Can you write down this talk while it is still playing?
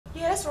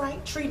That's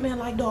right, treat men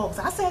like dogs.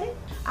 I said it.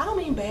 I don't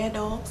mean bad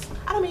dogs.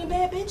 I don't mean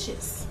bad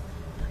bitches.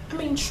 I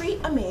mean treat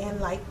a man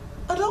like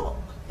a dog.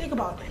 Think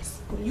about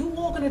this. When you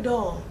walking a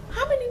dog,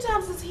 how many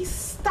times does he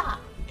stop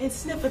and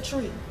sniff a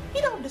tree?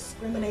 He don't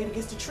discriminate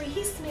against a tree.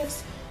 He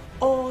sniffs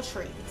all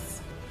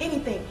trees.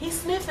 Anything, he's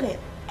sniffing it.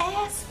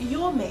 Ask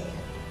your man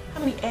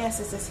how many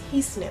asses does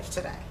he sniff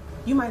today.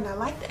 You might not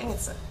like the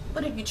answer,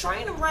 but if you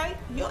train him right,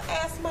 your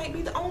ass might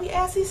be the only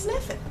ass he's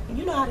sniffing. And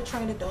you know how to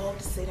train a dog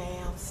to sit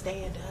down,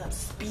 stand up,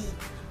 speak,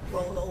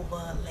 roll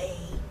over, lay,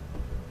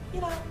 you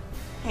know,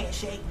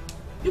 handshake.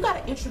 You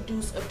gotta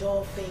introduce a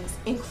dog things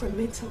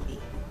incrementally.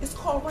 It's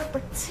called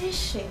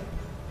repetition.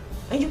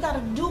 And you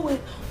gotta do it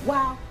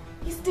while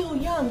he's still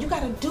young. You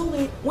gotta do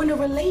it when the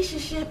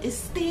relationship is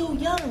still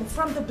young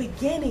from the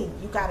beginning.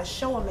 You gotta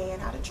show a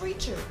man how to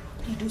treat you.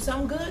 You do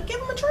something good,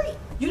 give him a treat.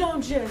 You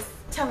don't just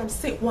tell him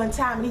sit one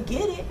time and he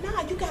get it.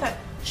 Nah, you gotta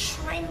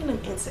train him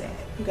into that.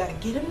 You gotta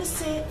get him to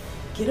sit,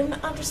 get him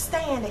to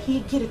understand that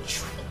he'd get a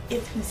treat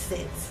if he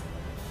sits.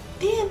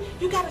 Then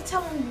you gotta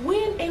tell him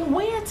when and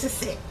where to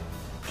sit.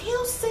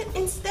 He'll sit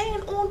and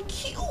stand on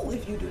cue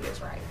if you do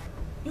this right.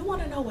 You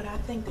wanna know what I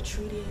think the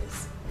treat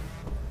is?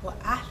 What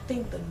I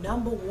think the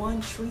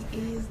 #1 treat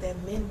is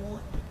that men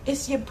want?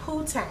 It's your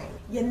poo-tang,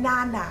 your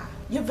na-na,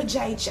 your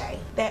vajayjay,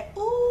 that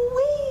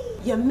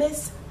ooh-wee, your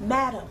Miss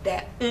Madam,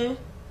 that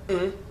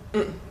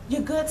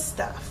your good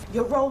stuff,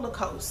 your roller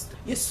coaster,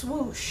 your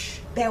swoosh,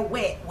 that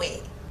wet,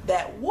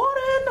 that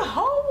water in the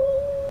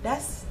hole.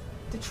 That's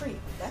the treat.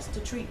 That's the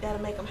treat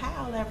that'll make them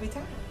howl every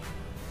time.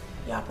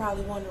 Y'all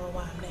probably wondering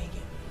why I'm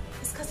naked.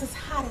 It's because it's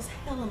hot as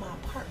hell in my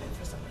apartment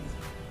for some reason.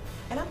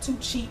 And I'm too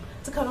cheap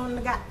to cut on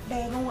the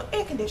goddamn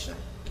air conditioner.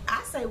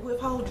 I say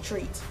withhold the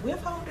treats.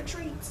 Withhold the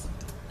treats.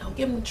 Don't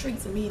give him the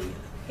treats immediately.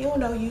 He don't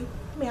know you.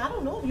 I mean, I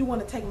don't know if you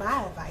want to take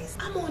my advice.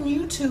 I'm on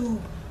YouTube,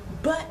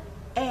 butt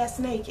ass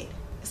naked.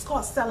 It's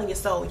called Selling Your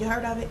Soul. You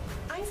heard of it?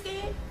 I ain't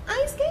scared. I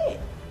ain't scared.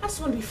 I just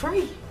want to be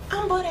free.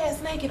 I'm butt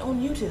ass naked on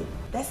YouTube.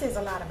 That says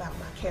a lot about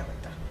my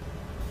character.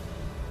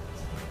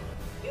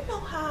 You know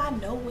how I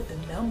know what the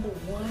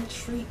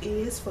 #1 treat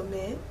is for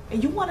men?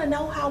 And you want to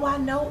know how I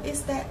know it's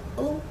that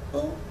ooh?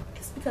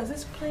 It's because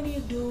there's plenty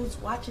of dudes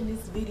watching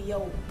this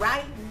video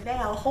right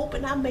now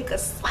hoping I make a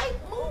slight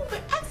move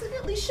and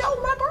accidentally show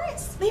my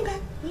breasts. Lean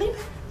back,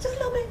 just a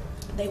little bit.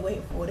 They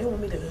wait for it. They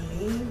want me to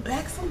lean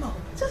back some more.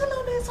 Just a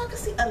little bit so I can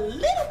see a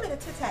little bit of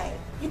titty.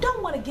 You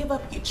don't want to give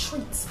up your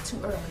treats too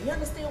early. You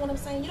understand what I'm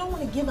saying? You don't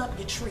want to give up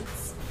your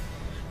treats.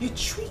 Your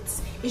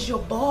treats is your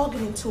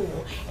bargaining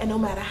tool, and no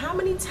matter how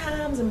many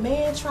times a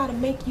man try to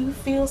make you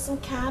feel some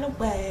kind of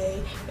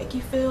way, make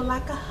you feel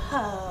like a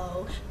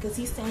hoe, because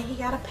he's saying he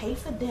gotta pay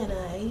for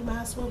dinner, he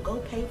might as well go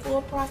pay for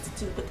a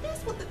prostitute. But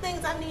here's what the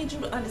things I need you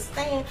to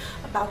understand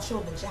about your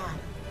vagina.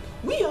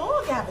 We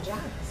all got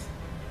vaginas.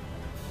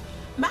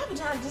 My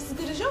vagina just as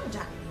good as your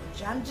vagina.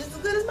 Vagina just as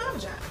good as my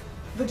vagina.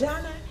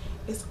 Vagina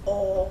is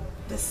all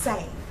the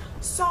same.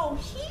 So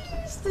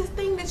here's the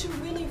thing that you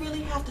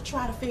really have to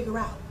try to figure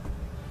out.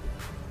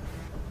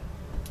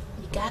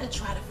 Gotta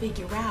try to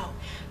figure out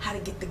how to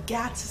get the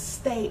guy to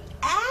stay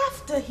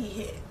after he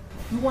hit.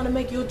 You want to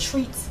make your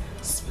treats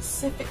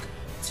specific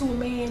to a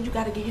man, you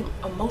gotta get him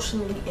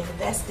emotionally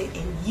invested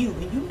in you.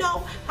 And you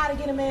know how to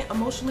get a man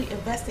emotionally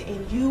invested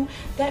in you?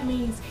 That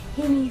means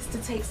he needs to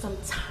take some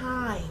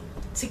time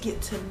to get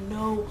to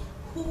know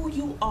who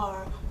you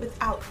are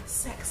without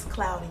sex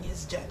clouding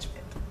his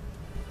judgment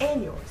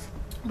and yours.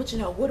 But you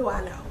know, what do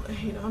I know?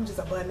 You know, I'm just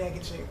a butt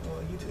naked chick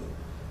on YouTube.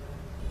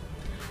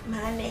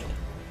 My neck,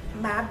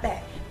 my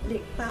back,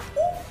 lick my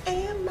ooh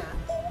and my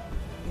ooh.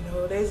 You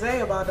know what they say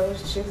about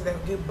those chicks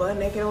that get butt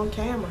naked on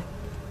camera.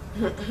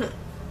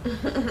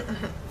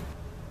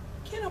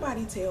 Can't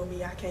nobody tell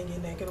me I can't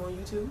get naked on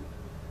YouTube.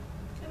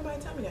 Can't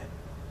nobody tell me that.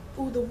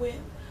 Ooh, the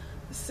wind,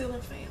 the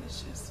ceiling fan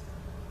is just,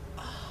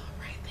 oh,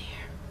 right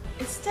there.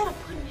 Instead of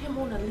putting him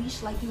on a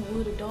leash like you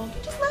would a dog,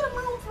 you just let him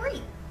roam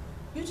free.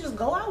 You just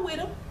go out with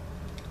him,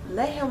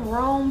 let him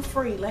roam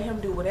free, let him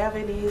do whatever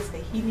it is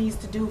that he needs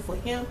to do for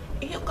him,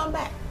 and he'll come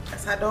back.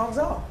 That's how dogs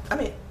are. I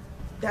mean,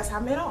 that's how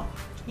men are.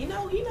 You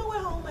know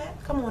where home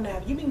at. Come on now,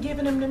 you've been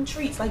giving him them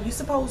treats like you're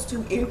supposed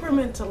to,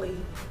 incrementally,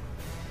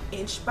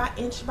 inch by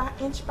inch by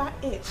inch by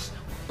inch,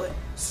 but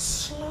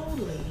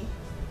slowly.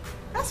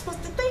 That's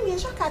what the thing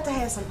is. Y'all got to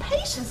have some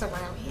patience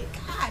around here.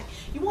 God,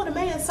 you want a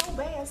man so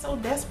bad, so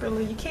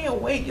desperately. You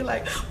can't wait. You're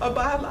like, my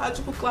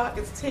biological clock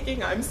is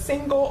ticking. I'm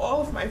single.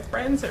 All of my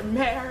friends are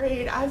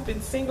married. I've been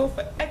single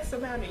for X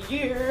amount of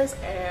years,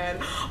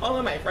 and all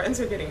of my friends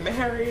are getting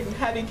married and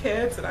having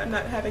kids, and I'm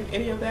not having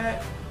any of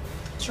that.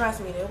 Trust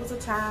me, there was a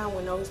time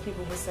when those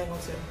people were single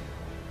too.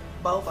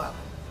 Both of them.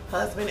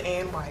 Husband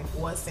and wife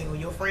was single.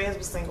 Your friends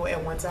were single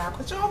at one time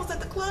because y'all was at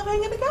the club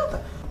hanging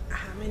together.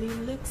 How many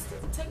licks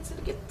does it take to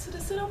get to the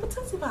center of a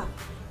Tootsie Pop?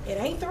 It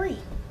ain't 3.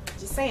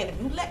 Just saying,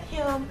 if you let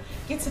him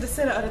get to the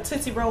center of the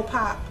Tootsie Roll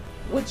Pop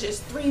with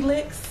just 3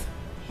 licks,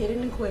 hit it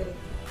and quit it.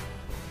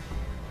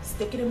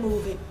 Stick it and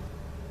move it.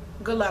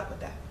 Good luck with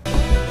that.